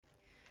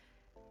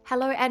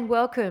Hello and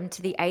welcome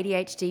to the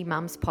ADHD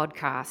Mums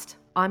podcast.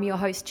 I'm your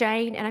host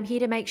Jane and I'm here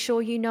to make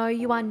sure you know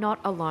you are not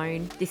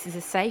alone. This is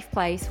a safe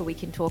place where we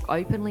can talk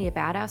openly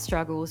about our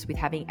struggles with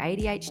having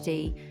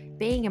ADHD,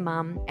 being a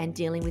mum and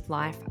dealing with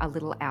life a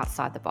little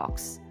outside the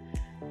box.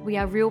 We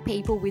are real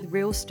people with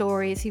real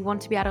stories who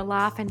want to be able to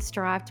laugh and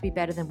strive to be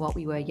better than what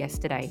we were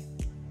yesterday.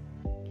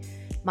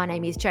 My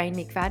name is Jane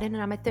McFadden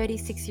and I'm a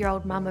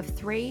 36-year-old mum of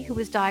 3 who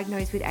was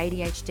diagnosed with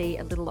ADHD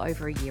a little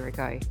over a year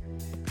ago.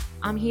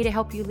 I'm here to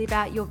help you live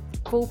out your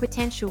full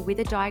potential with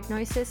a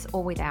diagnosis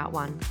or without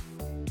one.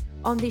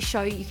 On this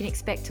show, you can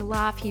expect to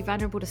laugh, hear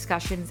vulnerable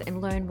discussions,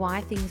 and learn why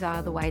things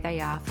are the way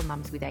they are for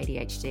mums with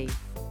ADHD.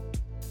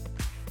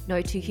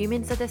 No two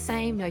humans are the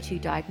same, no two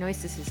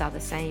diagnoses are the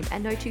same,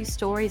 and no two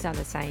stories are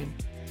the same.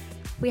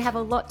 We have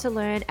a lot to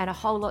learn and a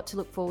whole lot to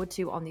look forward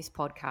to on this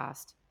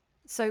podcast.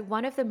 So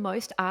one of the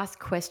most asked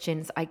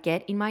questions I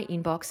get in my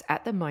inbox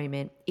at the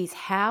moment is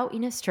how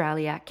in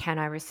Australia can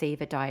I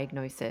receive a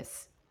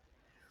diagnosis?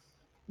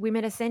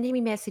 Women are sending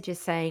me messages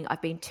saying,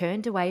 I've been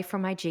turned away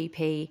from my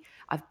GP,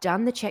 I've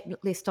done the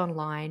checklist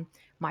online,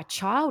 my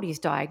child is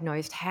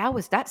diagnosed, how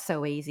was that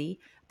so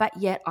easy? But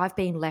yet I've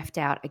been left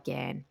out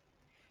again.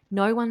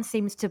 No one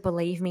seems to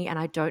believe me and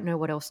I don't know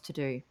what else to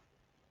do.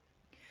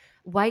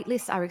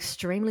 Waitlists are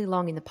extremely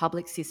long in the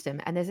public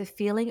system and there's a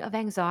feeling of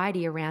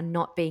anxiety around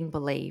not being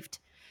believed,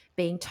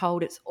 being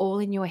told it's all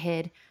in your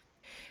head.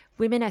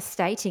 Women are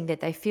stating that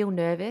they feel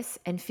nervous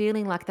and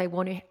feeling like they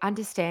want to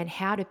understand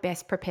how to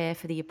best prepare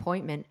for the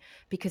appointment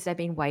because they've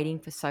been waiting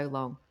for so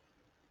long.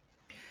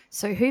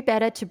 So who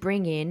better to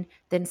bring in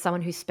than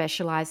someone who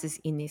specialises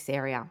in this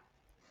area?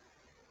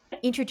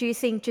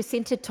 Introducing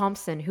Jacinta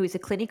Thomson, who is a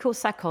clinical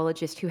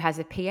psychologist who has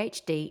a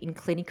PhD in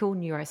clinical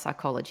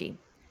neuropsychology.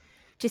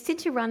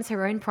 Jacinta runs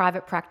her own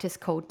private practice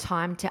called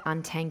Time to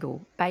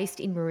Untangle, based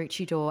in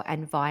Maroochydore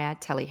and via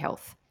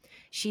telehealth.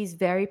 She's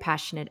very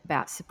passionate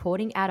about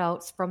supporting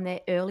adults from their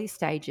early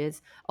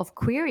stages of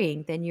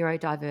querying their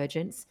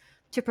neurodivergence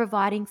to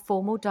providing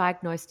formal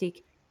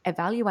diagnostic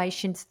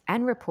evaluations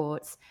and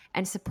reports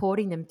and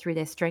supporting them through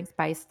their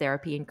strength-based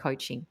therapy and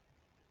coaching.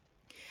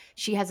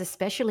 She has a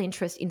special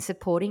interest in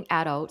supporting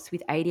adults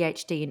with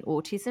ADHD and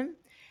autism,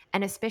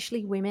 and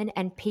especially women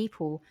and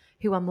people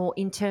who are more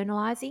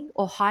internalizing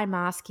or high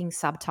masking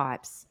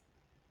subtypes.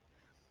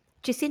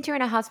 Jacinta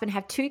and her husband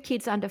have 2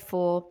 kids under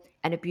 4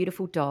 and a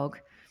beautiful dog.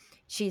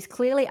 She is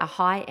clearly a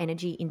high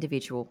energy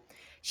individual.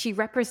 She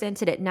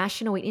represented at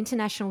national and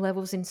international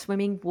levels in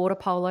swimming, water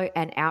polo,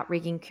 and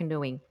outrigging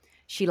canoeing.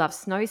 She loves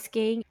snow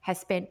skiing, has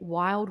spent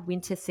wild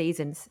winter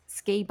seasons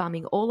ski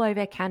bumming all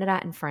over Canada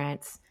and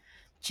France.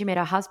 She met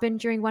her husband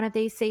during one of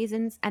these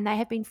seasons, and they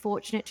have been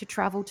fortunate to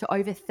travel to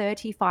over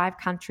 35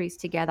 countries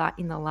together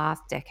in the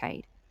last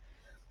decade.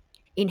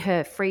 In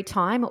her free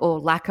time, or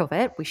lack of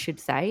it, we should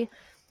say,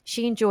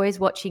 she enjoys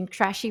watching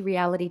trashy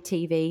reality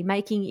TV,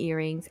 making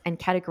earrings, and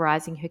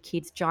categorizing her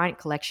kids' giant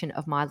collection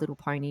of My Little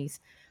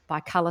Ponies by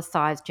color,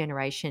 size,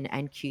 generation,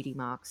 and cutie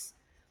marks.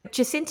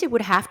 Jacinta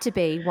would have to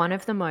be one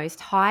of the most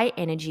high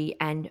energy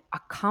and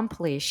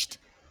accomplished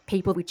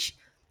people, which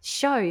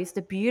shows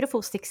the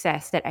beautiful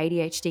success that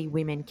ADHD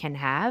women can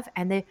have,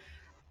 and the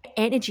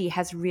energy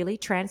has really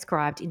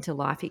transcribed into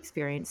life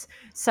experience.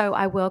 So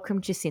I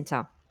welcome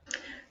Jacinta.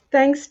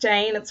 Thanks,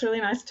 Jane. It's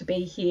really nice to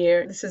be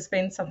here. This has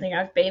been something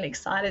I've been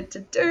excited to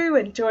do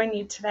and join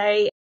you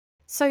today.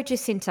 So,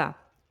 Jacinta,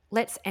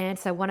 let's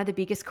answer one of the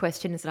biggest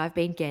questions that I've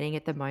been getting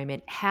at the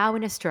moment. How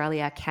in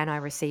Australia can I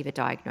receive a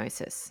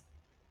diagnosis?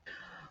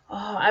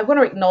 I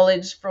want to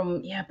acknowledge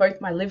from both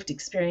my lived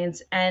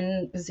experience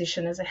and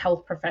position as a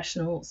health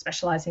professional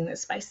specializing in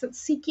this space that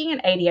seeking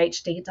an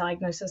ADHD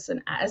diagnosis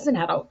and as an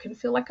adult can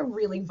feel like a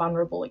really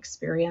vulnerable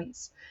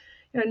experience.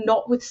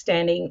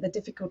 Notwithstanding the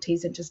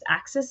difficulties in just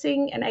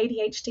accessing an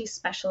ADHD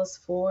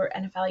specialist for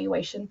an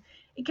evaluation,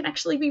 it can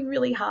actually be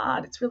really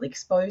hard. It's really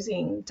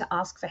exposing to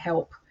ask for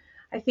help.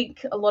 I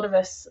think a lot of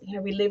us,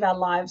 we live our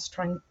lives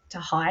trying to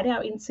hide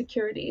our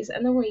insecurities,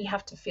 and then we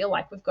have to feel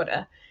like we've got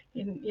to,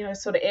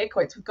 sort of air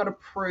quotes, we've got to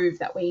prove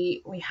that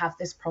we have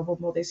this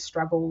problem or this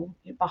struggle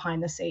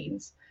behind the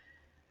scenes.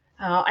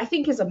 I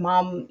think as a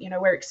mum,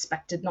 we're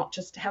expected not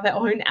just to have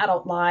our own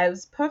adult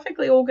lives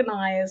perfectly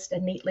organized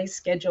and neatly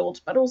scheduled,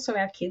 but also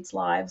our kids'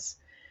 lives.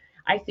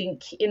 I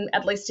think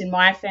at least in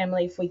my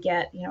family, if we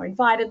get,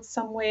 invited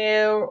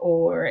somewhere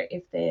or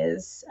if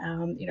there's,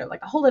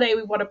 like a holiday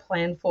we want to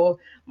plan for,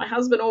 my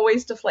husband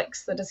always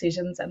deflects the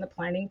decisions and the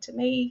planning to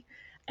me.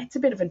 It's a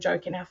bit of a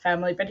joke in our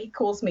family, but he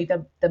calls me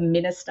the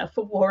Minister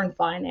for War and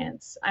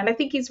Finance. And I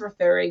think he's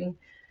referring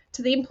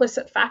to the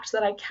implicit fact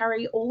that I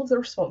carry all of the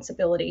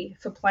responsibility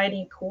for planning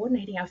and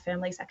coordinating our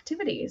family's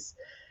activities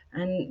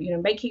and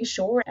making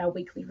sure our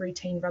weekly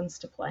routine runs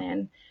to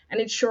plan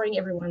and ensuring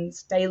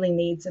everyone's daily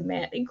needs are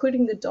met,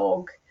 including the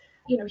dog.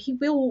 He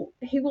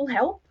will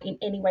help in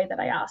any way that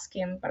I ask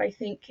him, but I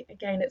think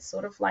again it's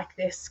sort of like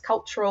this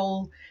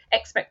cultural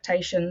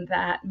expectation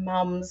that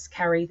mums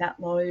carry that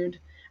load,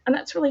 and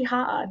that's really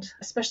hard,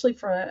 especially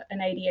for an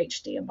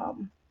ADHD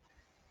mum.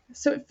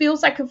 So it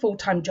feels like a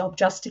full-time job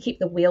just to keep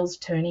the wheels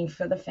turning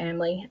for the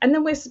family. And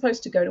then we're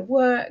supposed to go to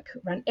work,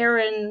 run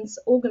errands,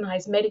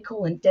 organise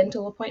medical and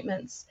dental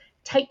appointments,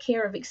 take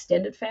care of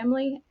extended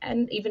family,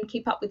 and even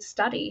keep up with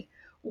study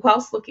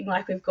whilst looking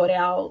like we've got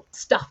our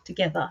stuff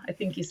together. I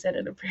think you said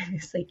in a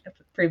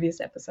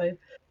previous episode.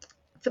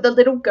 For the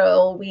little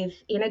girl with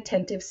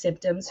inattentive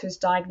symptoms whose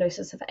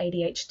diagnosis of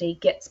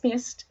ADHD gets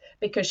missed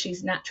because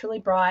she's naturally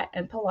bright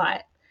and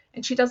polite,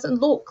 and she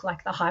doesn't look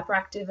like the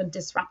hyperactive and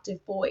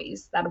disruptive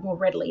boys that are more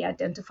readily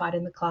identified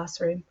in the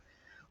classroom.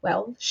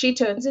 Well, she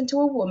turns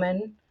into a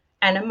woman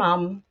and a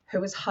mum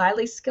who is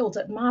highly skilled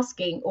at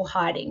masking or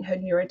hiding her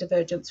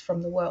neurodivergence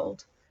from the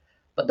world.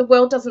 But the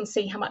world doesn't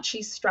see how much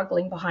she's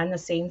struggling behind the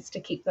scenes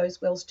to keep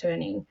those wheels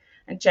turning.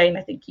 And Jane,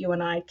 I think you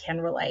and I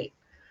can relate.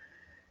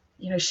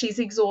 She's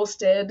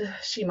exhausted,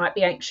 she might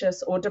be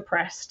anxious or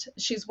depressed.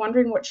 She's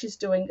wondering what she's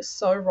doing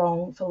so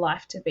wrong for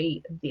life to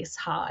be this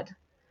hard.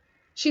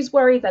 She's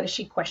worried that if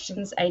she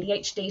questions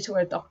ADHD to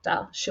her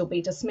doctor, she'll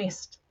be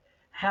dismissed.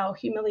 How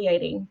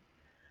humiliating.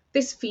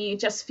 This fear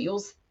just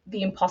fuels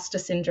the imposter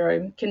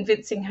syndrome,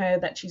 convincing her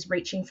that she's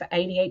reaching for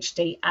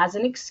ADHD as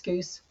an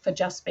excuse for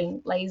just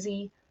being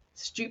lazy,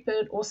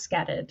 stupid, or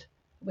scattered.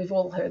 We've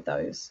all heard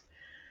those.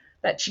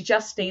 That she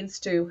just needs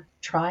to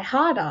try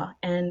harder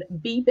and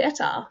be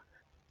better.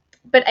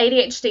 But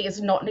ADHD is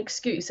not an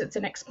excuse, it's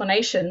an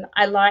explanation.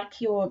 I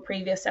like your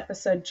previous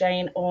episode,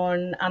 Jane,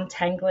 on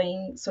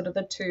untangling sort of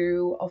the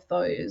two of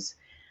those.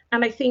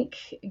 And I think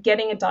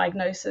getting a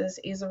diagnosis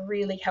is a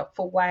really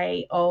helpful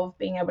way of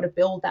being able to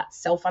build that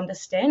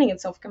self-understanding and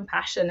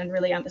self-compassion and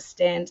really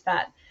understand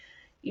that,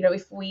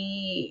 if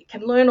we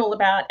can learn all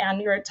about our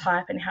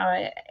neurotype and how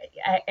our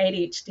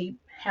ADHD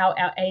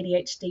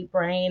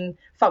brain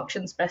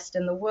functions best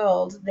in the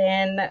world,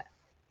 then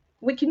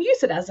we can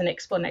use it as an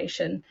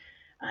explanation.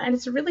 And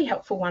it's a really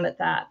helpful one at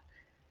that.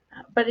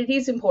 But it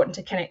is important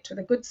to connect with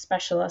a good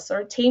specialist or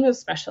a team of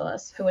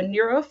specialists who are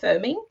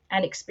neuroaffirming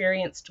and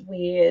experienced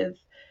with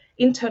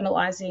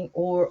internalizing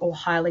or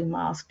highly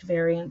masked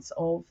variants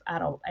of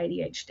adult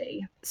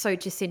ADHD. So,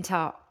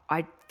 Jacinta,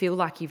 I feel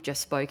like you've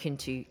just spoken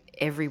to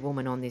every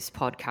woman on this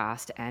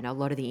podcast and a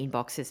lot of the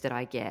inboxes that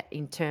I get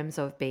in terms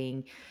of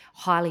being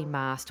highly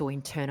masked or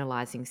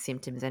internalizing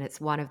symptoms. And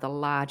it's one of the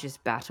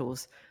largest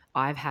battles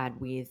I've had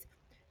with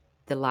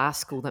the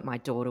last school that my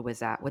daughter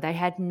was at, where they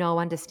had no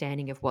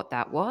understanding of what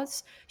that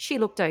was. She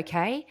looked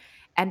okay.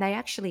 And they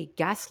actually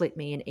gaslit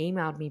me and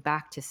emailed me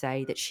back to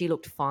say that she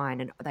looked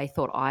fine and they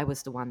thought I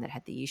was the one that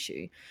had the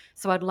issue.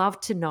 So I'd love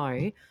to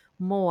know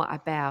more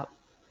about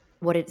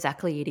what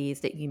exactly it is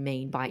that you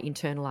mean by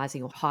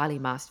internalizing or highly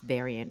masked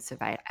variants of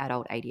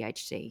adult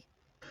ADHD.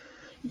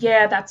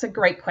 Yeah, that's a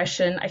great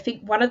question. I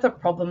think one of the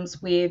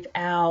problems with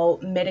our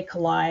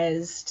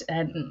medicalized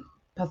and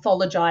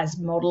pathologized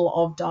model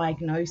of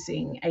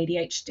diagnosing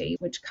ADHD,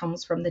 which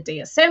comes from the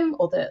DSM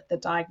or the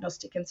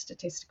Diagnostic and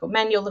Statistical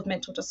Manual of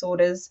Mental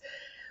Disorders,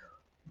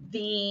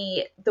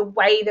 the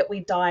way that we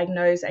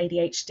diagnose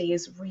ADHD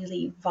is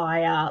really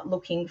via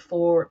looking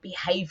for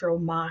behavioral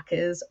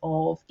markers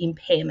of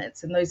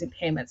impairments, and those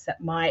impairments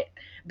that might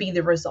be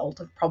the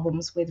result of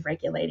problems with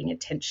regulating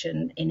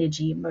attention,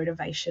 energy,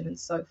 motivation, and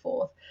so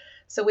forth.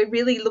 So we're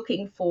really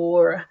looking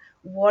for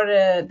what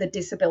are the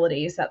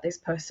disabilities that this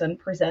person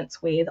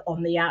presents with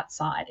on the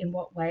outside. In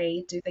what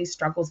way do these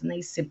struggles and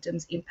these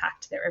symptoms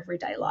impact their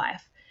everyday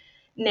life?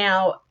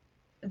 Now,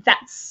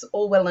 that's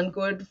all well and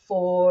good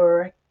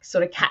for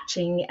sort of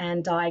catching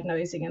and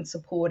diagnosing and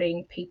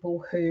supporting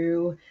people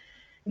who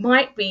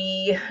might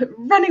be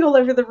running all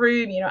over the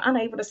room,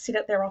 unable to sit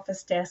at their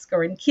office desk,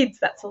 or in kids,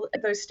 that's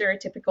those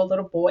stereotypical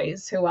little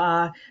boys who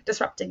are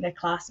disrupting their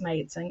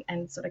classmates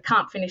and sort of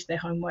can't finish their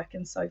homework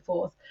and so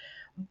forth.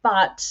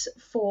 But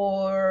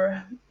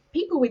for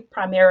people with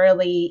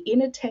primarily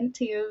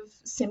inattentive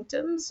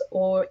symptoms,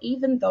 or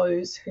even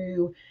those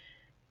who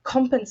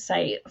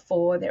compensate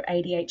for their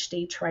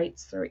ADHD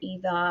traits through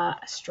either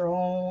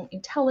strong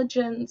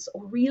intelligence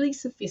or really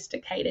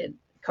sophisticated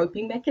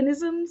coping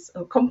mechanisms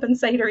or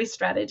compensatory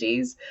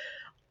strategies,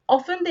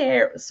 often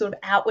their sort of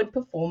outward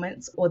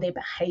performance or their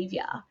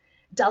behavior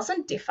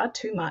doesn't differ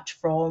too much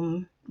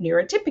from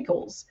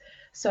neurotypicals.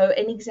 So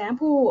an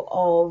example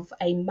of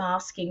a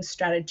masking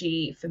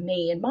strategy for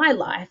me in my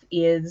life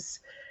is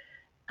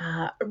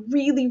a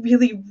really,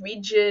 really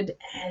rigid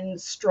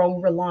and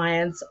strong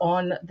reliance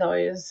on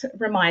those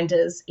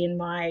reminders in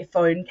my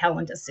phone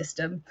calendar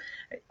system.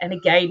 And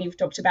again, you've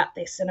talked about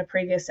this in a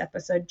previous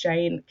episode,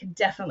 Jane, can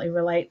definitely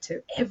relate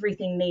to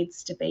everything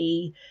needs to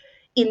be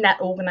in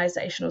that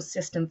organizational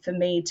system for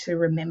me to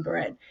remember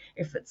it.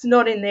 If it's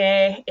not in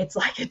there, it's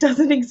like it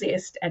doesn't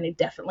exist, and it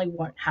definitely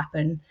won't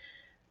happen.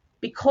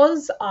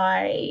 Because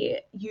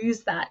I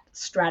use that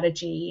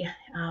strategy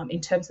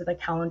in terms of the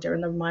calendar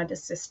and the reminder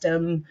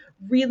system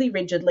really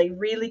rigidly,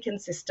 really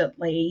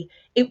consistently,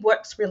 it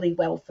works really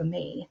well for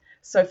me.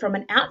 So from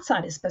an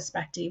outsider's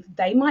perspective,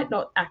 they might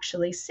not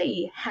actually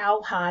see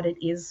how hard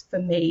it is for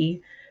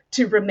me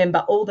to remember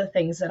all the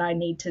things that I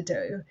need to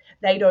do.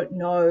 They don't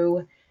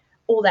know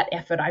all that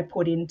effort I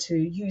put into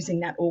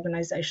using that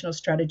organizational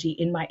strategy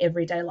in my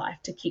everyday life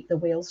to keep the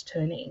wheels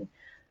turning.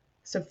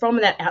 So from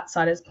that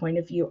outsider's point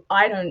of view,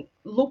 I don't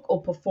look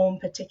or perform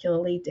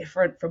particularly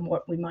different from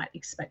what we might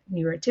expect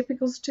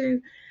neurotypicals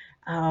to.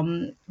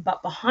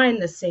 But behind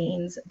the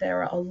scenes,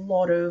 there are a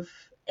lot of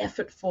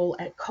effortful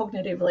and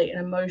cognitively and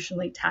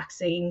emotionally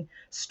taxing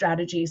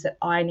strategies that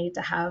I need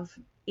to have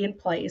in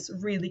place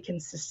really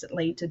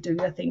consistently to do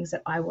the things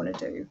that I want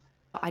to do.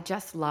 I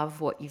just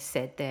love what you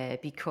said there,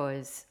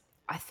 because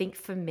I think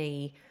for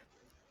me,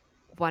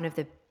 one of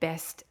the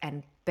best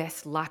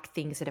luck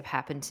things that have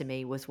happened to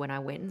me was when I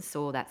went and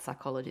saw that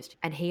psychologist,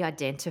 and he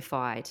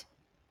identified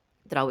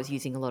that I was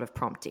using a lot of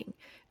prompting.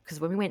 Because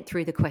when we went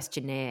through the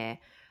questionnaire,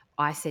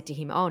 I said to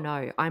him, "Oh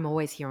no, I'm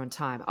always here on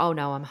time. Oh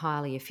no, I'm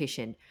highly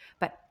efficient."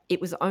 But it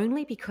was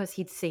only because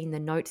he'd seen the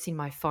notes in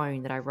my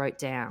phone that I wrote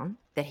down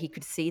that he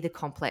could see the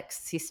complex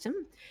system.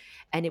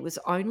 And it was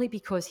only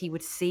because he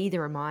would see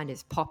the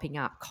reminders popping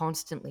up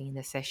constantly in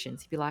the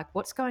sessions. He'd be like,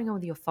 "What's going on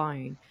with your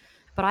phone?"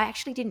 But I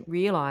actually didn't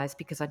realize,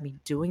 because I'd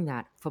been doing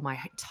that for my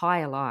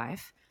entire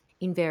life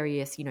in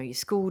various, your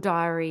school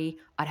diary,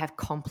 I'd have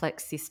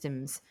complex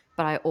systems,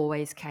 but I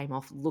always came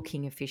off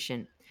looking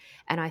efficient.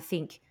 And I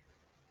think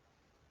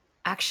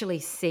actually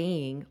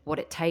seeing what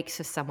it takes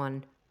for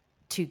someone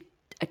to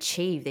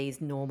achieve these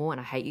normal,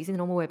 and I hate using the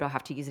normal word, but I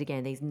have to use it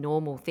again, these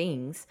normal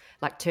things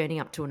like turning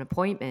up to an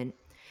appointment,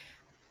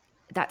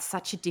 that's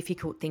such a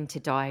difficult thing to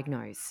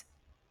diagnose,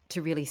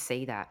 to really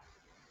see that.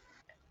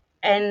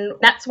 And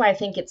that's why I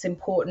think it's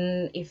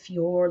important, if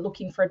you're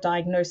looking for a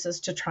diagnosis,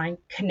 to try and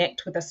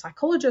connect with a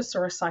psychologist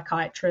or a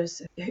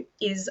psychiatrist who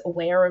is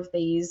aware of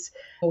these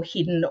or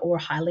hidden or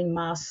highly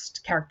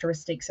masked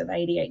characteristics of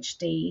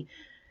ADHD.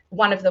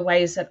 One of the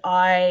ways that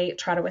I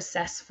try to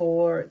assess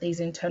for these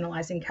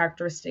internalizing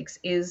characteristics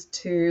is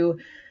to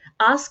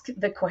ask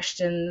the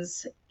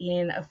questions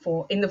in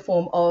the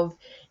form of,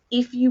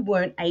 if you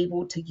weren't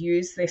able to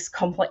use this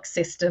complex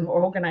system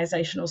or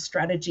organizational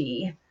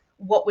strategy,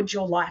 what would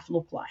your life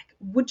look like?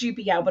 Would you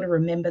be able to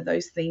remember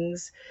those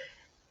things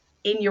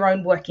in your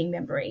own working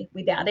memory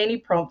without any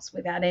prompts,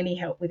 without any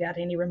help, without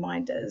any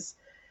reminders?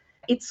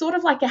 It's sort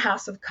of like a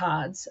house of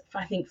cards,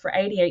 I think, for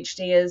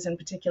ADHDers and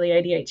particularly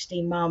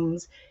ADHD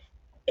mums.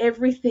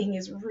 Everything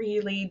is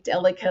really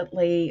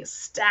delicately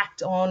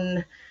stacked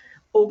on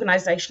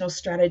organizational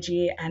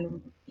strategy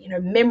and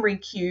memory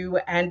cue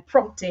and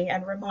prompting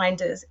and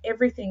reminders.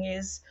 Everything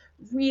is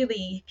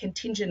really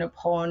contingent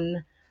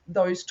upon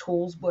those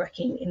tools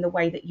working in the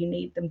way that you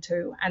need them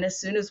to. And as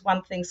soon as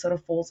one thing sort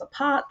of falls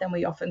apart, then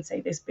we often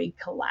see this big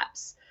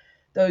collapse.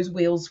 Those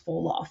wheels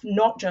fall off,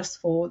 not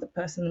just for the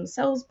person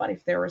themselves, but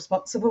if they're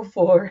responsible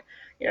for,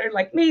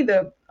 like me,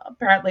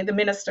 apparently the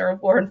Minister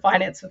of War and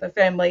Finance for the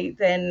family,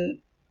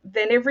 then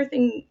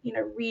everything,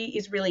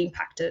 is really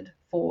impacted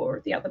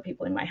for the other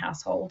people in my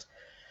household.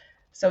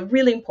 So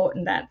really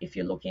important that if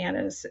you're looking at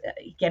it,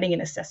 getting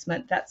an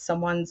assessment, that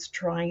someone's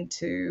trying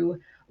to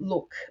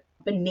look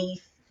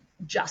beneath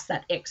just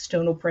that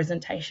external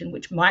presentation,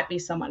 which might be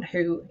someone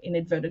who, in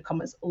inverted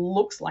commas,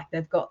 looks like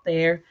they've got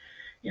their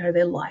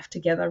life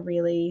together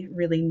really,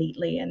 really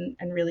neatly and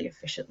really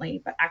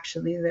efficiently. But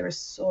actually there is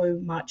so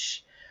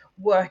much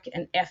work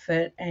and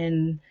effort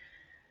and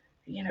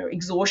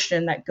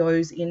exhaustion that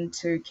goes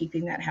into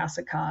keeping that house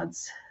of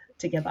cards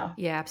together.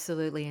 Yeah,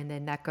 absolutely. And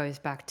then that goes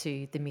back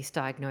to the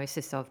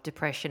misdiagnosis of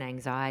depression,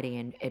 anxiety,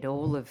 and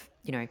all of,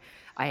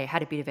 I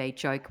had a bit of a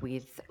joke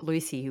with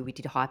Lucy, who we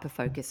did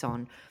hyperfocus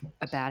on,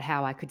 about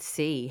how I could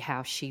see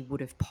how she would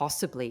have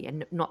possibly,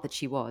 and not that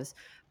she was,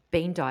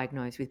 been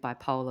diagnosed with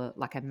bipolar,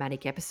 like a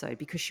manic episode,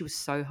 because she was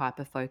so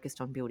hyper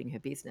focused on building her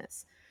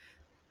business.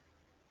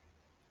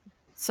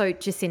 So,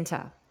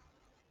 Jacinta,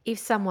 if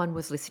someone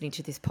was listening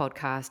to this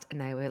podcast and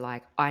they were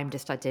like, "I'm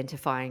just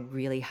identifying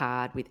really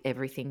hard with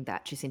everything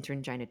that Jacinta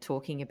and Jane are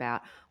talking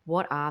about,"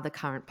 what are the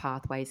current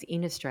pathways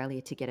in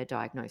Australia to get a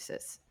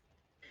diagnosis?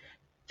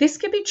 This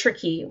can be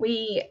tricky.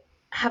 We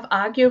have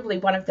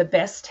arguably one of the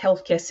best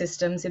healthcare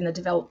systems in the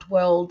developed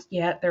world,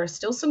 yet there are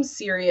still some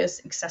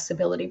serious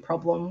accessibility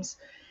problems.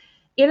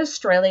 In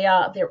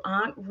Australia, there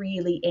aren't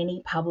really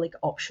any public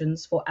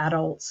options for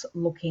adults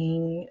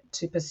looking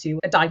to pursue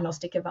a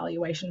diagnostic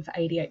evaluation for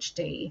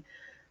ADHD.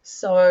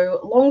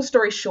 So, long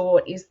story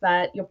short is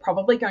that you're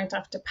probably going to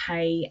have to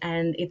pay,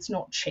 and it's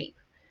not cheap.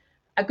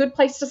 A good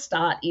place to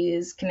start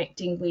is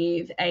connecting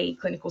with a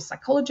clinical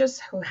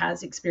psychologist who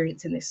has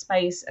experience in this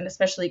space, and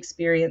especially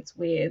experience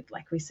with,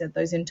 like we said,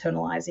 those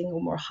internalizing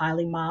or more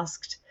highly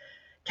masked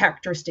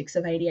characteristics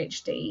of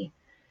ADHD.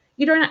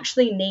 You don't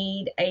actually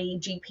need a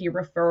GP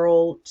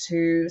referral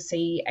to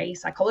see a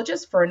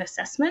psychologist for an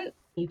assessment.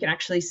 You can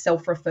actually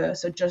self-refer.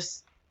 So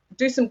just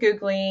do some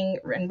Googling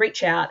and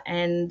reach out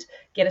and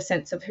get a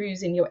sense of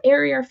who's in your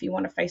area if you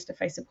want a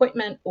face-to-face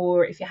appointment,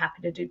 or if you're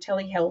happy to do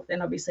telehealth,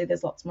 then obviously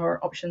there's lots more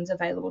options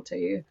available to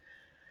you.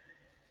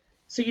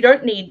 So you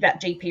don't need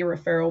that GP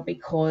referral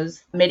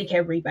because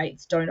Medicare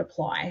rebates don't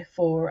apply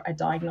for a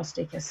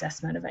diagnostic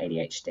assessment of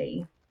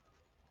ADHD.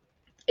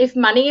 If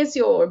money is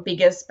your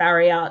biggest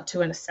barrier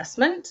to an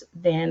assessment,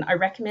 then I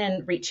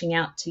recommend reaching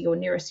out to your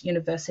nearest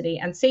university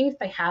and seeing if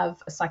they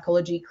have a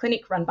psychology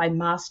clinic run by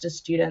master's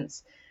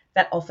students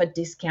that offer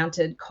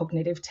discounted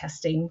cognitive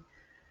testing.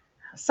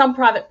 Some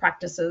private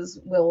practices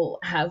will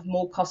have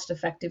more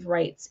cost-effective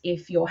rates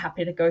if you're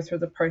happy to go through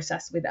the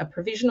process with a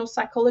provisional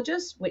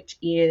psychologist, which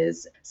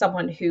is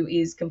someone who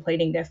is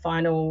completing their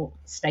final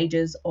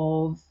stages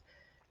of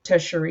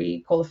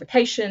tertiary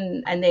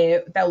qualification, and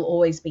they'll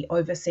always be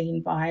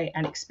overseen by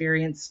an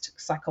experienced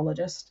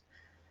psychologist.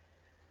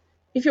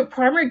 If your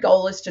primary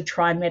goal is to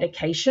try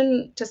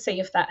medication to see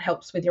if that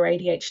helps with your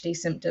ADHD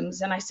symptoms,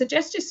 then I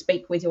suggest you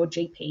speak with your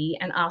GP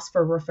and ask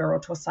for a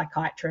referral to a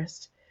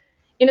psychiatrist.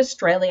 In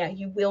Australia,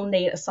 you will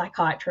need a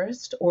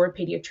psychiatrist or a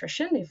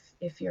pediatrician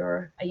if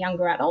you're a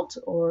younger adult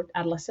or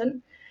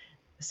adolescent.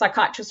 A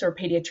psychiatrist or a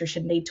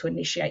pediatrician need to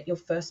initiate your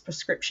first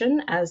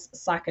prescription, as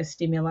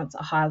psychostimulants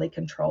are highly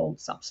controlled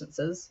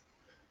substances.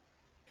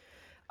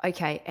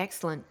 Okay,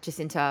 excellent,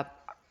 Jacinta.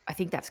 I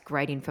think that's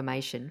great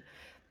information.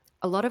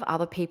 A lot of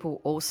other people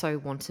also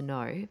want to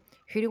know,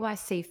 who do I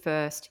see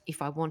first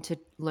if I want to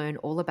learn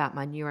all about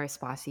my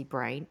neurospicy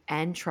brain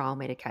and trial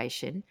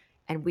medication,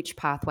 and which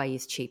pathway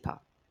is cheaper?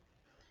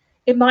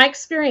 In my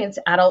experience,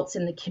 adults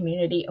in the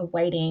community are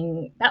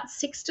waiting about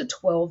 6 to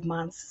 12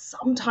 months,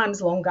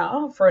 sometimes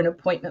longer, for an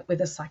appointment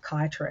with a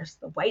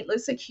psychiatrist. The wait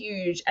lists are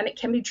huge, and it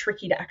can be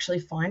tricky to actually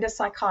find a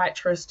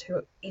psychiatrist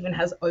who even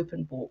has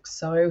open books.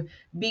 So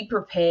be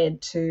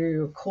prepared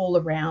to call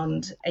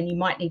around, and you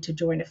might need to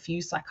join a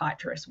few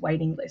psychiatrists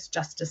waiting lists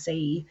just to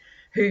see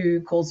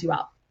who calls you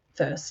up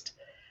first.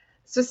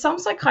 So some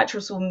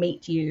psychiatrists will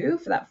meet you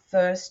for that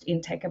first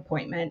intake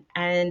appointment,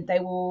 and they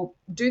will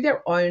do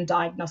their own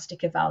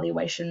diagnostic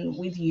evaluation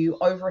with you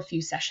over a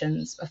few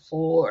sessions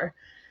before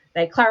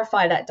they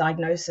clarify that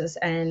diagnosis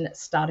and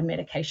start a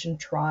medication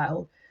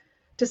trial.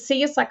 To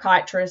see a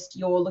psychiatrist,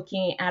 you're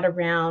looking at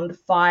around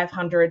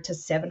 $500 to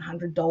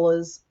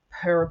 $700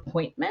 per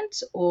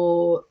appointment,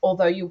 or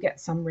although you'll get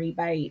some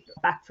rebate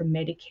back from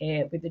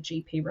Medicare with a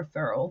GP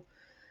referral.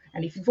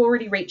 And if you've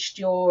already reached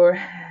your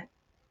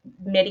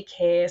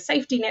Medicare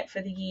safety net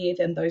for the year,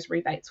 then those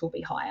rebates will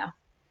be higher.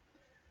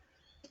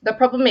 The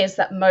problem is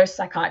that most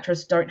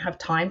psychiatrists don't have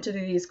time to do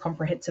these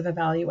comprehensive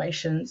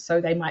evaluations, so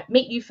they might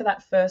meet you for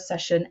that first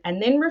session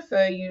and then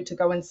refer you to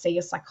go and see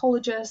a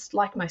psychologist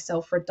like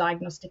myself for a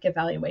diagnostic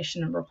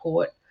evaluation and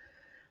report.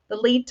 The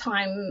lead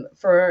time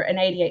for an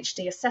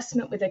ADHD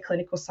assessment with a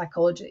clinical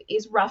psychologist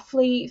is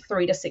roughly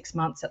 3 to 6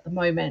 months at the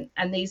moment,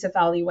 and these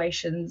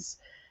evaluations,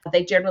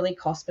 they generally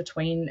cost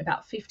between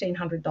about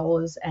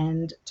 $1,500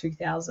 and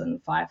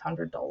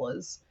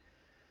 $2,500.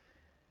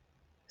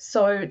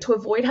 So to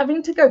avoid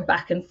having to go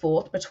back and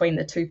forth between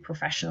the two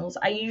professionals,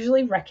 I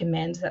usually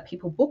recommend that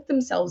people book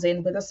themselves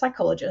in with a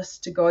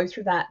psychologist to go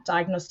through that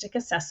diagnostic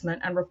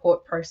assessment and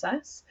report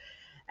process.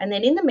 And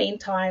then in the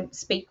meantime,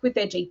 speak with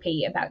their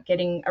GP about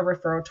getting a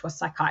referral to a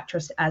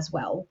psychiatrist as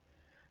well.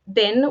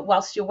 Then,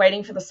 whilst you're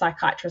waiting for the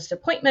psychiatrist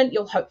appointment,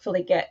 you'll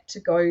hopefully get to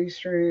go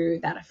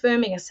through that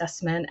affirming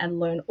assessment and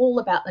learn all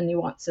about the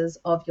nuances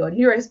of your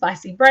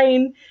neurospicy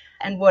brain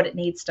and what it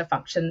needs to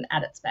function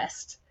at its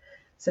best.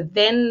 So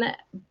then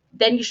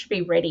you should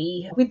be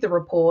ready with the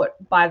report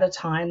by the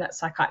time that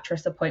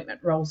psychiatrist appointment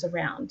rolls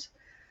around.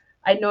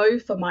 I know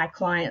for my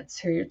clients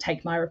who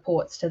take my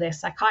reports to their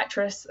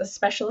psychiatrists, the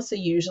specialists are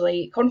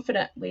usually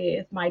confident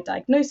with my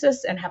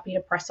diagnosis and happy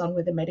to press on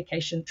with a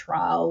medication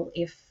trial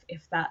if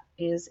that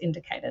is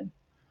indicated.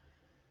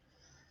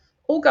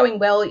 All going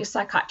well, your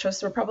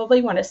psychiatrist will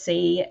probably want to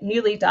see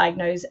newly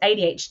diagnosed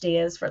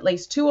ADHDers for at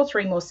least 2 or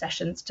 3 more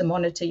sessions to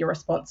monitor your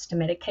response to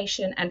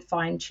medication and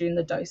fine-tune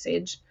the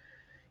dosage.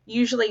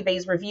 Usually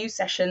these review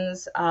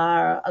sessions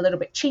are a little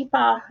bit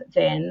cheaper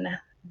than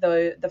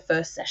the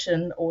first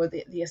session or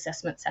the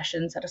assessment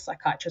sessions that a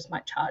psychiatrist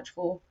might charge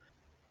for.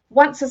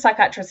 Once a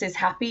psychiatrist is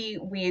happy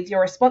with your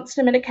response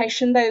to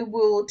medication, they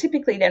will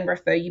typically then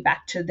refer you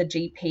back to the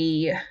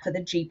GP for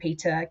the GP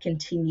to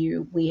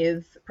continue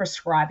with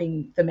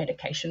prescribing the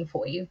medication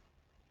for you.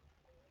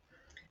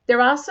 There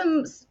are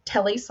some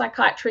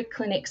telepsychiatric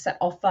clinics that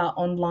offer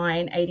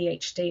online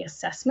ADHD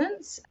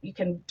assessments. You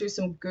can do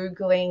some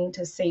Googling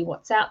to see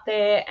what's out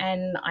there,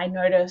 and I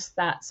noticed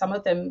that some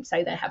of them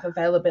say they have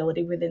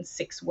availability within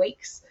 6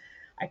 weeks.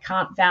 I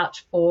can't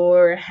vouch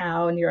for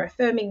how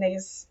neuroaffirming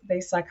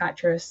these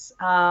psychiatrists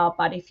are,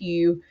 but if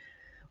you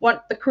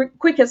want the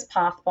quickest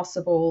path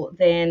possible,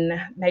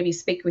 then maybe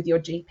speak with your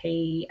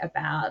GP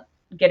about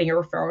getting a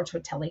referral to a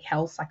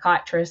telehealth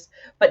psychiatrist,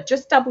 but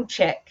just double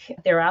check.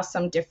 There are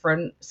some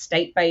different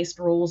state-based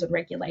rules and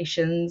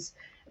regulations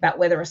about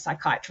whether a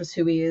psychiatrist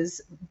who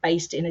is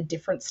based in a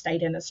different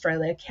state in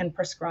Australia can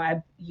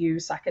prescribe you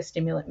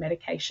psychostimulant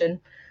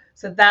medication.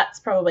 So that's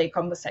probably a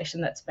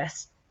conversation that's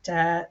best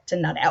to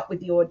nut out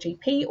with your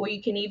GP, or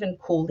you can even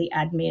call the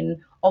admin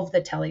of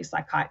the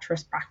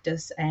telepsychiatrist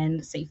practice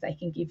and see if they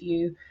can give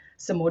you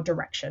some more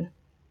direction.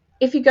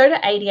 If you go to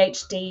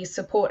ADHD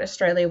Support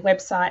Australia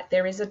website,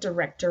 there is a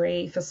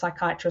directory for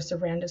psychiatrists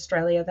around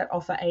Australia that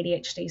offer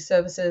ADHD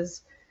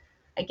services.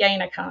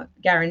 Again, I can't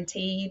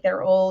guarantee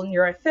they're all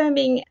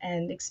neuroaffirming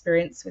and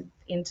experienced with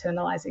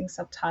internalizing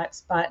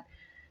subtypes, but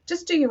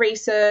just do your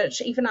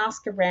research, even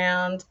ask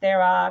around.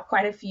 There are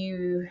quite a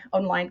few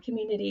online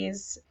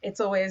communities. It's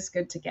always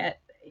good to get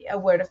a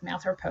word of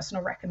mouth or a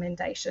personal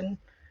recommendation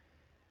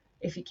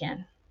if you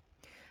can.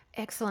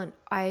 Excellent.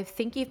 I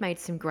think you've made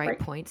some great Great.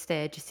 points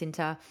there,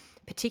 Jacinta,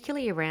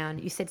 particularly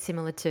around, you said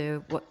similar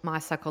to what my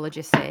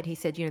psychologist said. He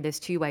said, there's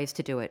two ways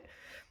to do it,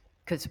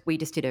 because we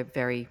just did a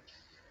very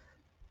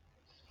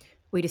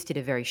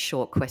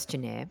short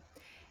questionnaire.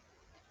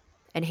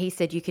 And he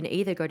said you can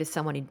either go to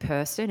someone in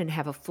person and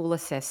have a full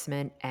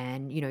assessment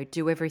and,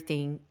 do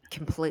everything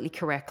completely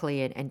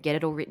correctly and get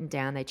it all written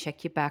down. They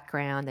check your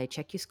background, they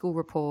check your school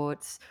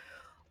reports.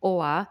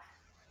 Or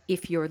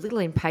if you're a little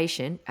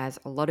impatient, as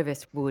a lot of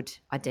us would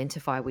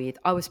identify with,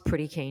 I was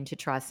pretty keen to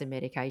try some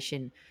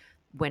medication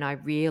when I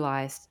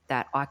realized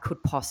that I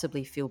could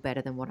possibly feel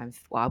better than what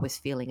I was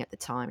feeling at the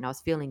time. And I was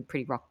feeling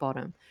pretty rock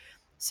bottom.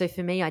 So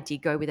for me, I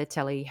did go with a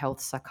telehealth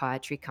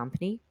psychiatry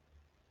company.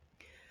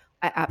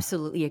 I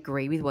absolutely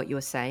agree with what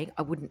you're saying.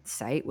 I wouldn't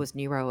say it was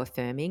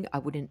neuroaffirming. I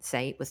wouldn't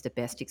say it was the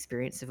best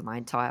experience of my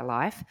entire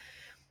life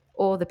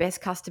or the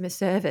best customer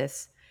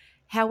service.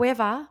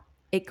 However,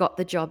 it got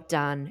the job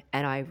done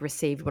and I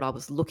received what I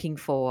was looking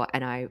for.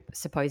 And I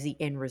suppose the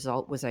end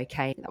result was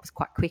okay. That was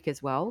quite quick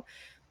as well.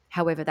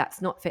 However,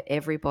 that's not for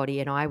everybody.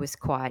 And I was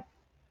quite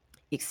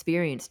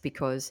experienced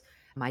because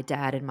my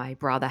dad and my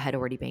brother had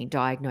already been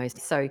diagnosed.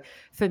 So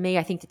for me,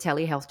 I think the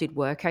telehealth did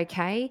work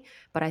okay.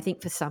 But I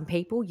think for some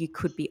people, you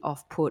could be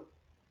off put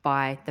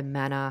by the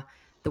manner,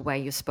 the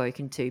way you're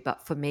spoken to.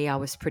 But for me, I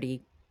was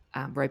pretty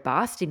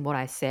robust in what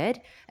I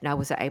said and I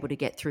was able to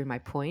get through my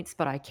points.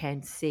 But I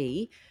can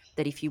see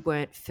that if you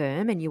weren't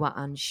firm and you are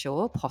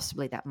unsure,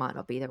 possibly that might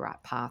not be the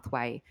right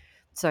pathway.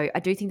 So I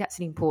do think that's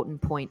an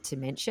important point to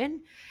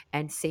mention,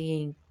 and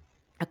seeing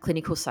a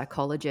clinical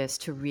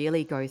psychologist to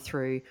really go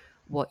through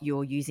what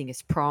you're using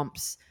as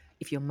prompts,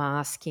 if you're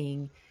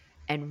masking,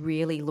 and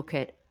really look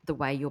at the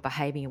way you're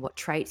behaving and what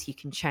traits you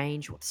can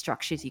change, what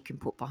structures you can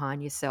put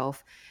behind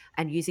yourself.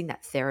 And using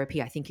that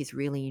therapy, I think, is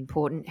really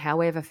important.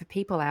 However, for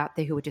people out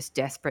there who are just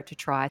desperate to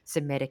try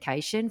some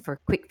medication for a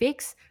quick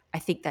fix, I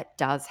think that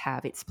does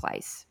have its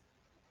place.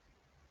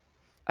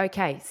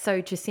 Okay,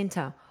 so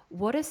Jacinta,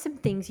 what are some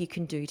things you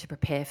can do to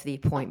prepare for the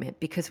appointment?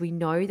 Because we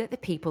know that the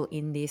people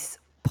in this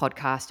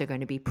podcast are going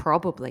to be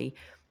probably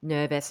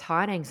nervous,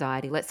 high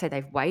anxiety. Let's say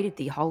they've waited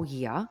the whole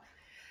year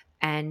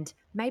and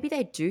maybe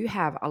they do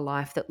have a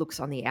life that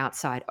looks on the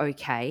outside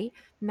okay.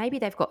 Maybe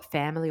they've got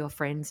family or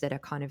friends that are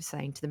kind of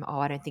saying to them, oh,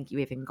 I don't think you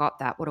even got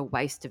that. What a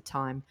waste of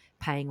time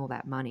paying all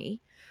that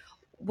money.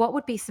 What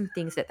would be some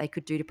things that they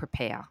could do to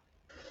prepare?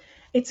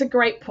 It's a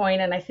great point,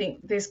 and I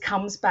think this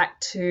comes back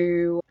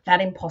to that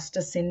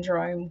imposter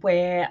syndrome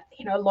where,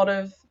 a lot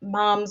of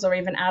mums or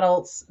even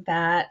adults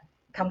that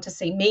come to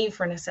see me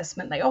for an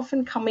assessment, they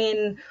often come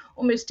in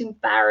almost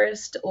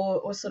embarrassed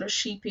or sort of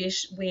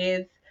sheepish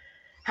with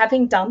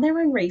having done their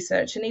own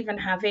research and even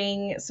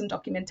having some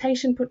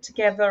documentation put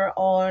together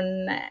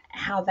on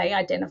how they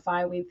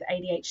identify with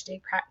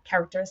ADHD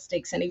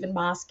characteristics and even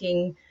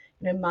masking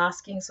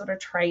sort of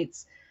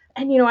traits.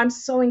 And I'm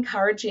so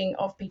encouraging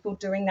of people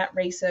doing that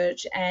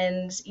research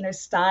and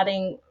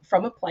starting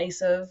from a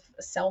place of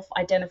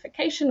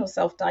self-identification or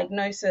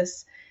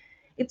self-diagnosis.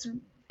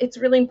 It's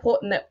really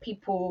important that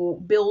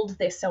people build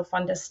their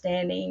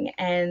self-understanding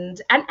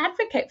and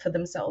advocate for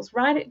themselves,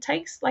 right? It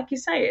takes, like you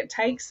say, it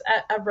takes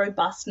a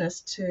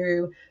robustness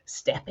to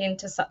step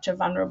into such a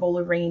vulnerable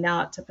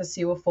arena to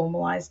pursue a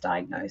formalized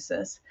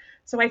diagnosis.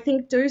 So I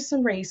think do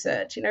some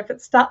research. If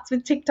it starts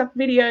with TikTok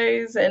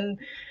videos and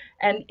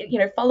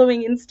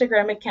following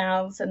Instagram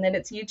accounts, and then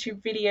it's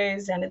YouTube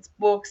videos and it's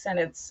books and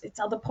it's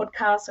other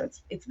podcasts, so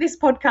it's this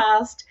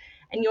podcast,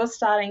 and you're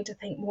starting to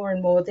think more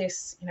and more,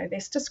 this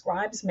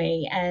describes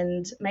me,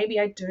 and maybe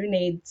I do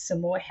need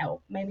some more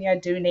help. Maybe I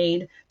do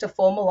need to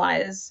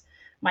formalize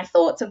my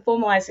thoughts and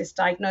formalize this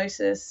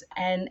diagnosis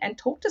and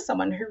talk to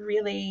someone who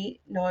really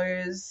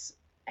knows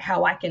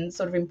how I can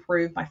sort of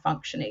improve my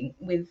functioning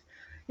with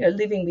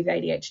living with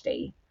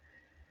ADHD.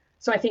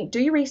 So I think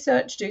do your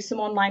research, do some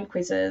online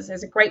quizzes.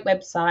 There's a great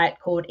website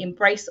called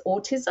Embrace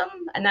Autism,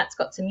 and that's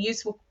got some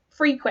useful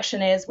free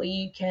questionnaires where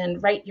you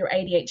can rate your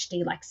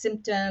ADHD like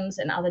symptoms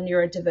and other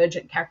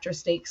neurodivergent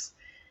characteristics.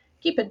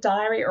 Keep a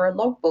diary or a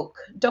logbook,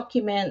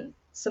 document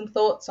some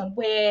thoughts on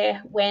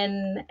where,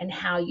 when, and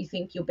how you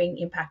think you're being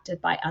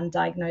impacted by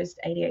undiagnosed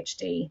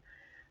ADHD.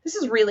 This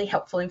is really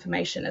helpful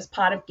information as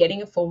part of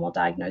getting a formal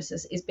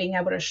diagnosis, is being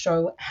able to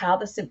show how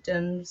the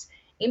symptoms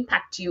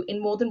impact you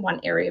in more than one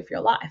area of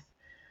your life.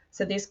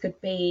 So this could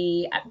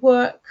be at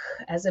work,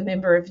 as a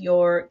member of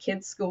your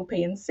kids' school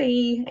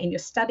P&C, in your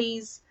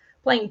studies,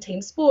 playing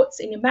team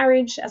sports, in your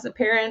marriage as a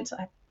parent.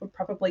 I would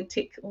probably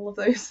tick all of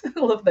those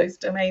all of those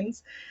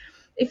domains.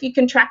 If you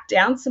can track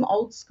down some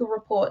old school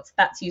reports,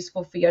 that's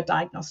useful for your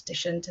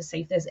diagnostician to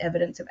see if there's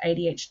evidence of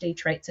ADHD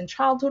traits in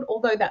childhood,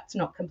 although that's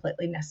not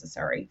completely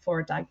necessary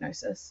for a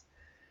diagnosis.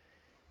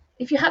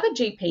 If you have a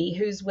GP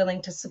who's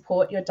willing to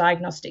support your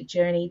diagnostic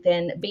journey,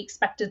 then be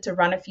expected to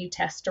run a few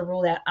tests to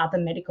rule out other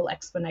medical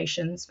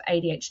explanations for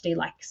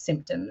ADHD-like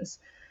symptoms.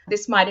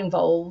 This might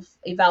involve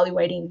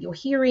evaluating your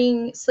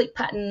hearing, sleep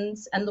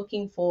patterns, and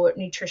looking for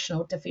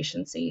nutritional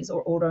deficiencies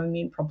or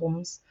autoimmune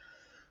problems.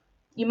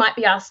 You might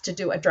be asked to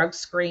do a drug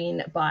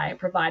screen by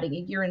providing a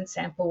urine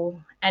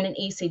sample and an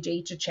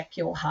ECG to check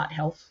your heart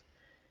health.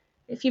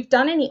 If you've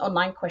done any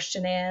online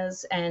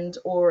questionnaires and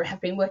or have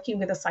been working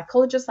with a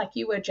psychologist like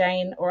you were,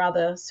 Jane, or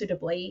other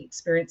suitably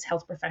experienced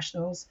health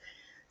professionals,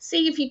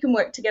 see if you can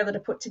work together to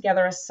put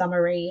together a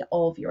summary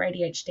of your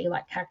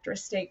ADHD-like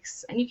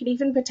characteristics, and you can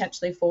even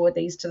potentially forward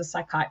these to the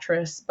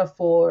psychiatrist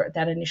before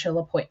that initial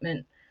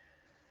appointment.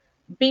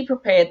 Be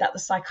prepared that the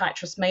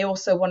psychiatrist may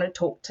also want to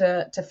talk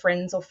to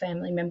friends or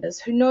family members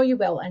who know you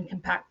well and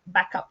can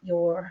back up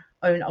your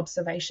own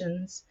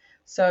observations.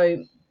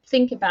 So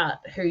think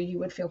about who you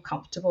would feel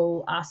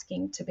comfortable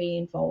asking to be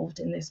involved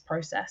in this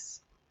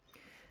process.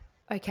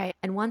 Okay,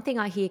 and one thing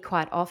I hear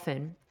quite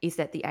often is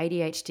that the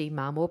ADHD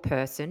mum or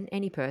person,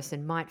 any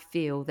person, might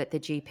feel that the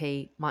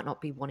GP might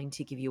not be wanting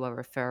to give you a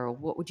referral.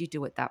 What would you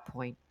do at that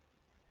point?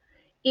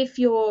 If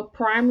your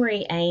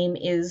primary aim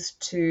is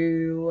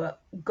to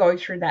go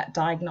through that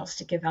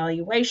diagnostic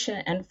evaluation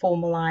and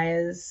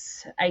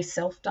formalize a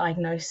self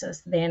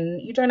diagnosis, then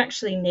you don't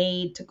actually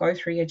need to go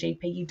through your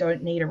GP. You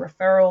don't need a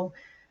referral.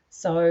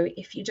 So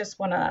if you just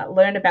want to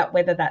learn about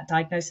whether that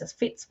diagnosis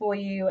fits for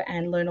you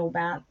and learn all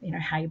about,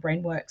 how your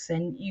brain works,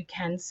 then you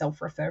can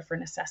self-refer for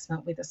an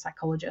assessment with a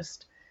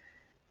psychologist.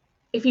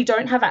 If you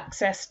don't have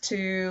access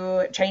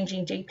to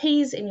changing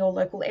GPs in your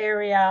local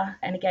area,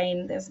 and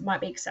again, there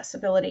might be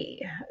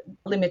accessibility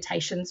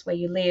limitations where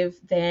you live,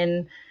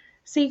 then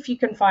see if you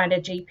can find a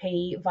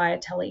GP via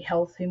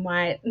telehealth who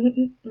might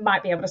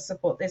be able to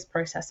support this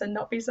process and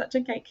not be such a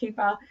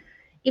gatekeeper.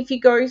 If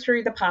you go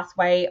through the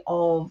pathway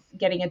of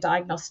getting a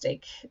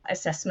diagnostic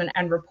assessment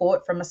and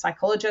report from a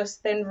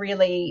psychologist, then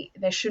really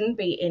there shouldn't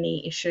be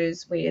any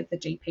issues with the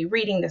GP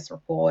reading this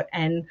report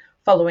and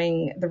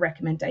following the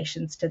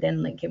recommendations to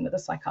then link in with a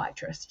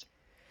psychiatrist.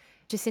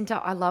 Jacinta,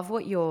 I love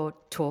what you're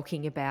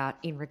talking about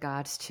in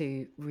regards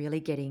to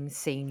really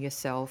seeing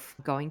yourself,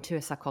 going to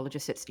a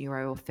psychologist that's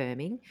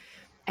neuroaffirming,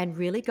 and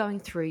really going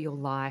through your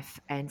life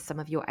and some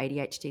of your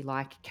ADHD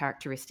like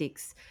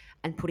characteristics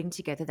and putting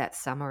together that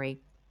summary.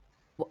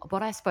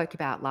 What I spoke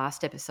about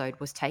last episode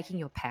was taking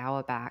your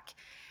power back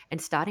and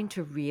starting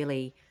to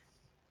really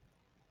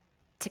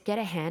to get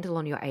a handle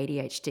on your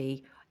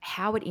ADHD,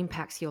 how it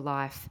impacts your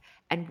life,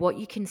 and what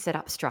you can set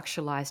up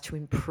structuralized to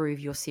improve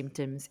your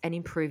symptoms and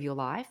improve your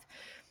life.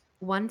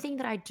 One thing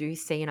that I do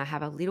see, and I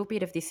have a little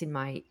bit of this in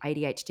my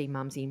ADHD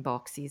mums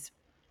inbox, is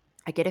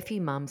I get a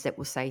few mums that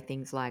will say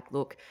things like,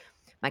 look,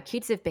 my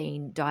kids have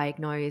been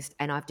diagnosed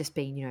and I've just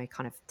been,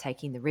 kind of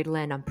taking the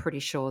Ritalin. I'm pretty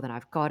sure that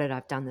I've got it.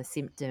 I've done the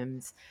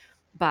symptoms,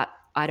 but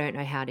I don't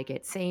know how to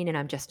get seen and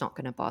I'm just not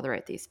going to bother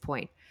at this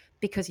point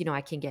because,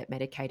 I can get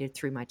medicated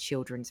through my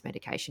children's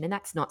medication. And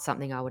that's not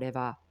something I would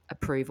ever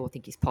approve or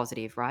think is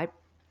positive, right?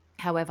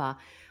 However,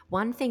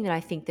 one thing that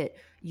I think that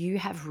you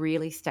have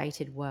really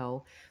stated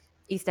well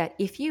is that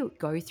if you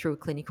go through a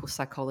clinical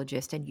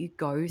psychologist and you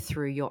go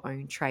through your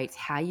own traits,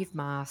 how you've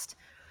masked,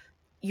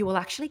 you will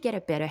actually get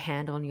a better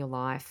handle on your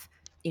life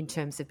in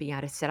terms of being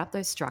able to set up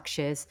those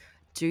structures,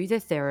 do the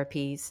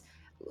therapies,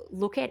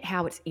 look at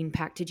how it's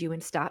impacted you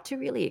and start to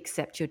really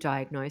accept your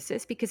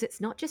diagnosis because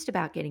it's not just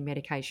about getting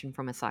medication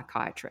from a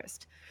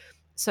psychiatrist.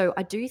 So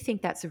I do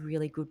think that's a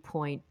really good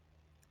point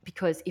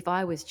because if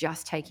I was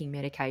just taking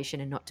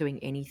medication and not doing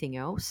anything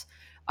else,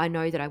 I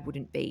know that I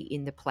wouldn't be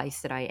in the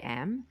place that I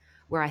am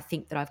where I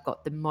think that I've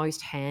got the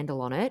most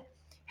handle on it.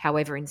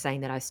 However, in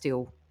saying that I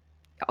still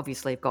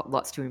obviously have got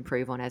lots to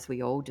improve on as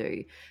we all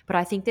do. But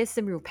I think there's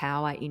some real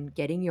power in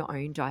getting your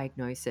own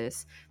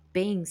diagnosis,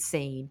 being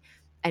seen,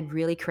 and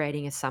really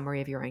creating a summary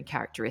of your own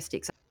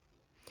characteristics.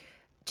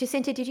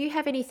 Jacinta, did you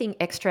have anything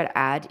extra to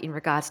add in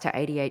regards to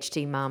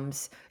ADHD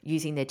mums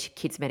using their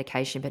kids'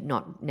 medication but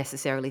not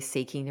necessarily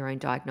seeking their own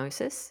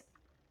diagnosis?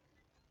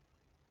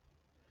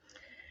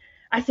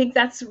 I think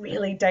that's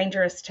really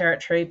dangerous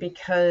territory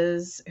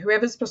because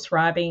whoever's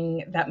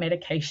prescribing that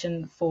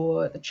medication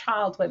for the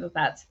child, whether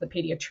that's the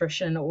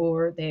pediatrician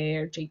or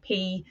their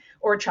GP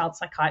or a child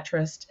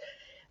psychiatrist,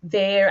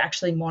 they're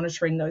actually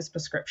monitoring those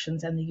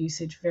prescriptions and the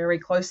usage very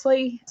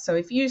closely. So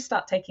if you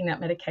start taking that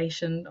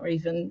medication or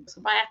even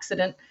by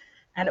accident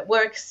and it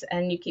works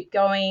and you keep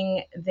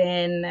going,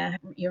 then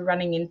you're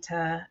running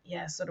into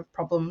sort of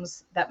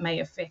problems that may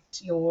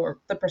affect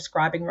the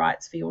prescribing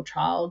rights for your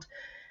child.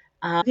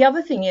 The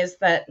other thing is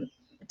that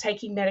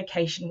taking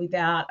medication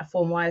without a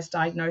formalized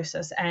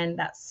diagnosis and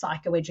that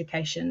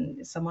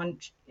psychoeducation, someone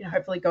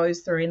hopefully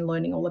goes through in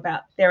learning all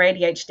about their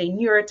ADHD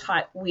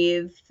neurotype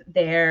with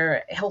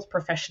their health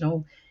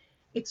professional.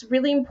 It's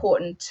really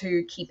important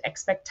to keep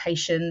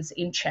expectations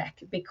in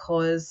check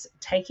because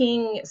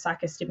taking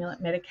psychostimulant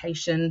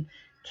medication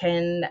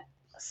can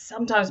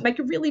sometimes make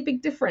a really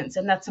big difference,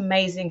 and that's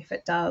amazing if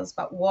it does.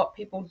 But what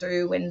people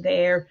do when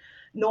they're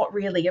not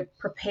really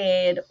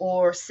prepared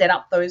or set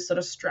up those sort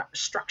of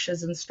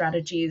structures and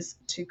strategies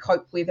to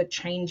cope with a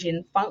change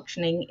in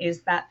functioning,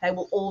 is that they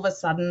will all of a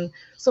sudden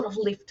sort of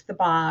lift the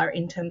bar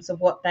in terms of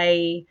what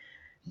they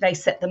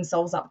set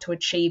themselves up to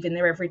achieve in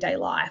their everyday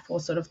life, or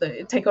sort of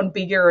take on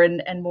bigger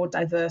and more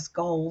diverse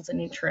goals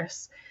and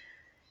interests.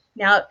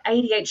 Now,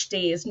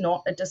 ADHD is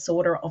not a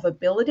disorder of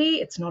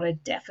ability. It's not a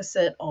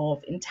deficit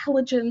of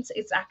intelligence.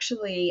 It's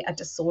actually a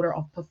disorder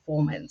of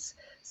performance.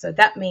 So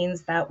that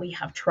means that we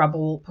have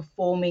trouble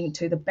performing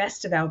to the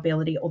best of our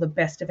ability or the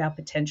best of our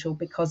potential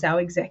because our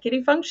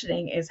executive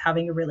functioning is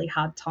having a really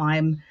hard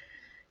time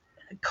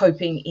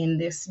coping in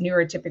this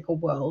neurotypical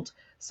world.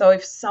 So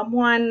if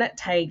someone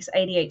takes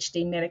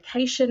ADHD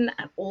medication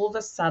and all of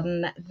a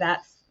sudden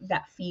that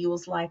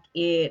feels like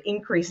it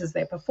increases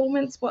their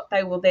performance, what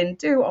they will then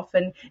do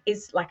often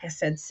is, like I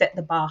said, set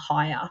the bar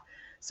higher.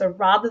 So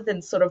rather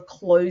than sort of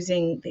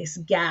closing this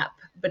gap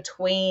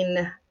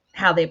between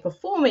how they're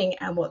performing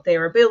and what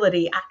their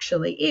ability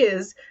actually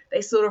is,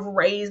 they sort of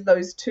raise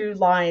those two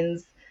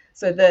lines.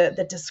 So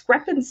the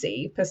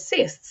discrepancy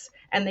persists,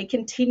 and they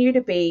continue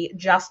to be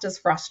just as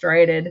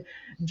frustrated,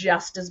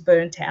 just as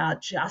burnt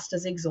out, just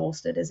as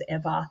exhausted as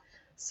ever.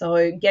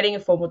 So getting a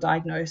formal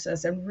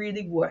diagnosis and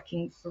really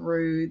working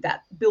through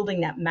that,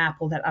 building that map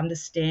or that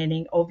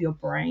understanding of your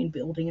brain,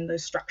 building in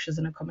those structures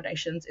and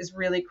accommodations is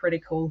really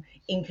critical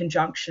in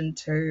conjunction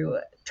to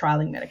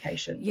trialing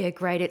medication. Yeah,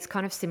 great. It's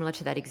kind of similar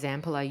to that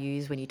example I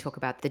use when you talk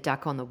about the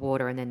duck on the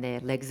water and then their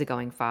legs are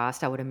going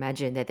fast. I would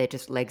imagine that their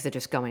legs are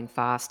just going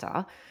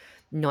faster,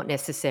 not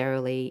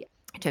necessarily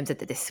in terms of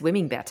that they're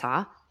swimming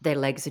better. Their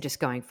legs are just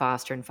going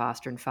faster and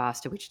faster and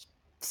faster, which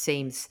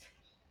seems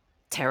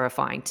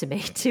terrifying to me,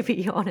 to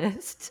be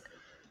honest.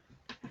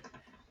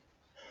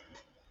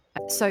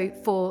 So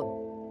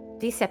for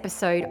this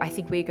episode, I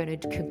think we're going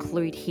to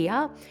conclude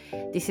here.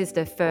 This is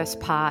the first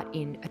part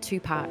in a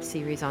 2-part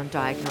series on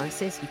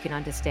diagnosis. You can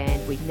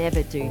understand we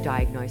never do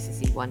diagnosis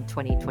in one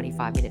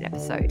 25-minute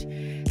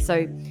episode.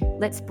 So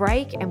let's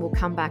break and we'll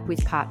come back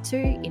with part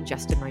 2 in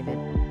just a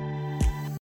moment.